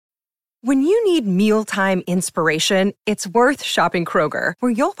When you need mealtime inspiration, it's worth shopping Kroger,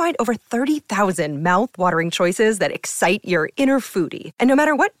 where you'll find over 30,000 mouth-watering choices that excite your inner foodie. And no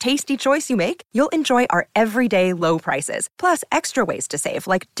matter what tasty choice you make, you'll enjoy our everyday low prices, plus extra ways to save,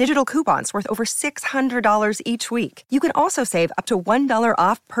 like digital coupons worth over $600 each week. You can also save up to $1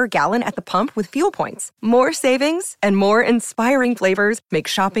 off per gallon at the pump with fuel points. More savings and more inspiring flavors make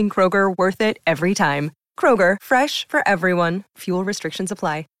shopping Kroger worth it every time. Kroger, fresh for everyone. Fuel restrictions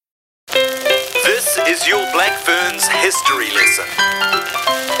apply. This is your Black Ferns history lesson.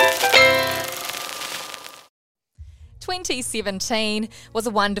 2017 was a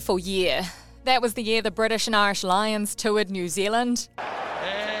wonderful year. That was the year the British and Irish Lions toured New Zealand.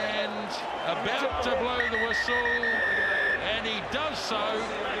 And about to blow the whistle, and he does so.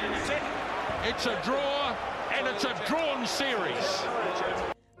 It's a draw, and it's a drawn series.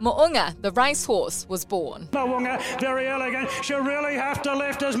 Mo'unga, the racehorse, was born. Mo'unga, very elegant. She'll really have to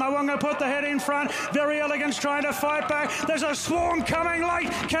lift as Mo'unga put the head in front. Very elegant's trying to fight back. There's a swarm coming late,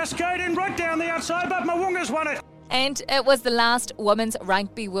 cascading right down the outside, but Mo'unga's won it. And it was the last Women's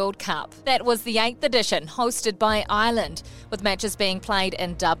Rugby World Cup. That was the 8th edition, hosted by Ireland, with matches being played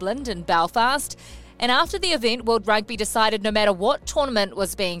in Dublin and Belfast. And after the event, World Rugby decided no matter what tournament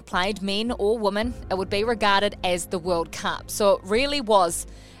was being played, men or women, it would be regarded as the World Cup. So it really was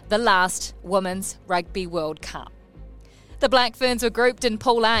the last Women's Rugby World Cup. The Black Ferns were grouped in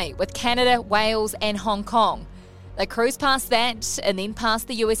Pool A with Canada, Wales and Hong Kong. They cruised past that and then past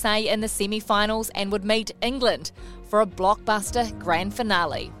the USA in the semi-finals and would meet England for a blockbuster grand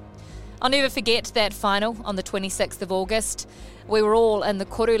finale. I'll never forget that final on the 26th of August. We were all in the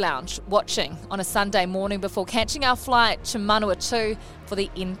Koru Lounge watching on a Sunday morning before catching our flight to Manawatu for the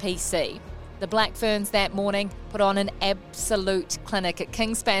NPC. The Black Ferns that morning put on an absolute clinic at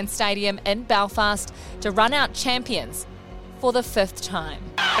Kingspan Stadium in Belfast to run out champions for the 5th time.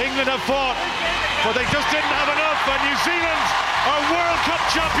 England have fought, but they just didn't have enough, and New Zealand are World Cup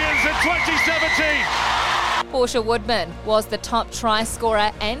champions in 2017. Portia Woodman was the top try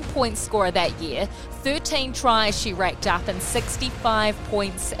scorer and point scorer that year. 13 tries she racked up and 65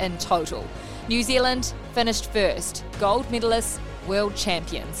 points in total. New Zealand finished first, gold medalists, world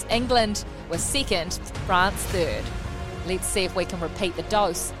champions. England was second, France third. Let's see if we can repeat the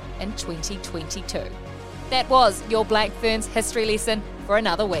dose in 2022. That was your Black Ferns history lesson for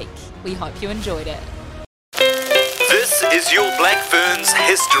another week. We hope you enjoyed it. This is your Black Ferns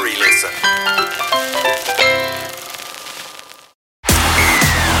history lesson.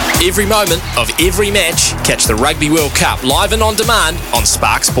 Every moment of every match, catch the Rugby World Cup live and on demand on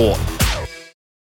Spark Sport.